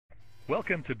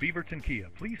Welcome to Beaverton Kia.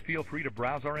 Please feel free to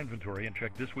browse our inventory and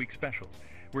check this week's specials.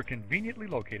 We're conveniently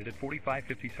located at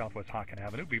 4550 Southwest Hocken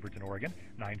Avenue, Beaverton, Oregon,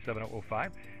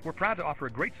 97005. We're proud to offer a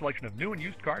great selection of new and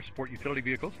used cars, sport utility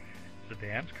vehicles,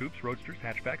 sedans, coupes, roadsters,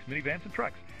 hatchbacks, minivans, and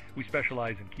trucks. We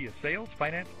specialize in Kia sales,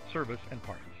 finance, service, and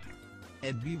parts.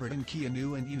 At Beaverton Kia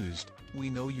New and Used, we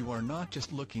know you are not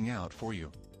just looking out for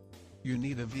you. You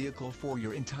need a vehicle for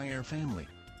your entire family.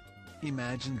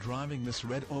 Imagine driving this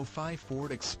red 05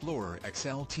 Ford Explorer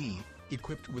XLT,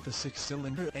 equipped with a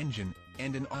 6-cylinder engine,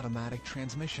 and an automatic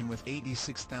transmission with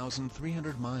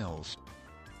 86,300 miles.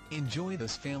 Enjoy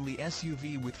this family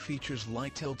SUV with features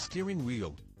like tilt steering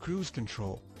wheel, cruise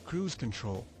control,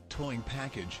 towing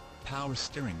package, power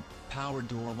steering, power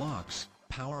door locks,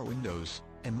 power windows,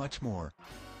 and much more.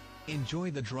 Enjoy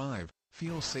the drive,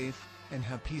 feel safe, and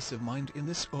have peace of mind in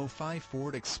this 05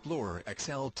 Ford Explorer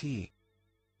XLT.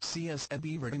 See us at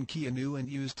Beaverton Kia New and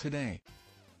Used today.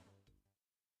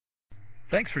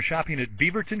 Thanks for shopping at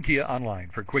Beaverton Kia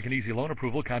online. For quick and easy loan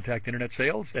approval, contact Internet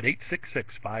Sales at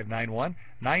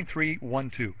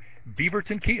 866-591-9312.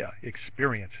 Beaverton Kia.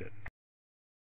 Experience it.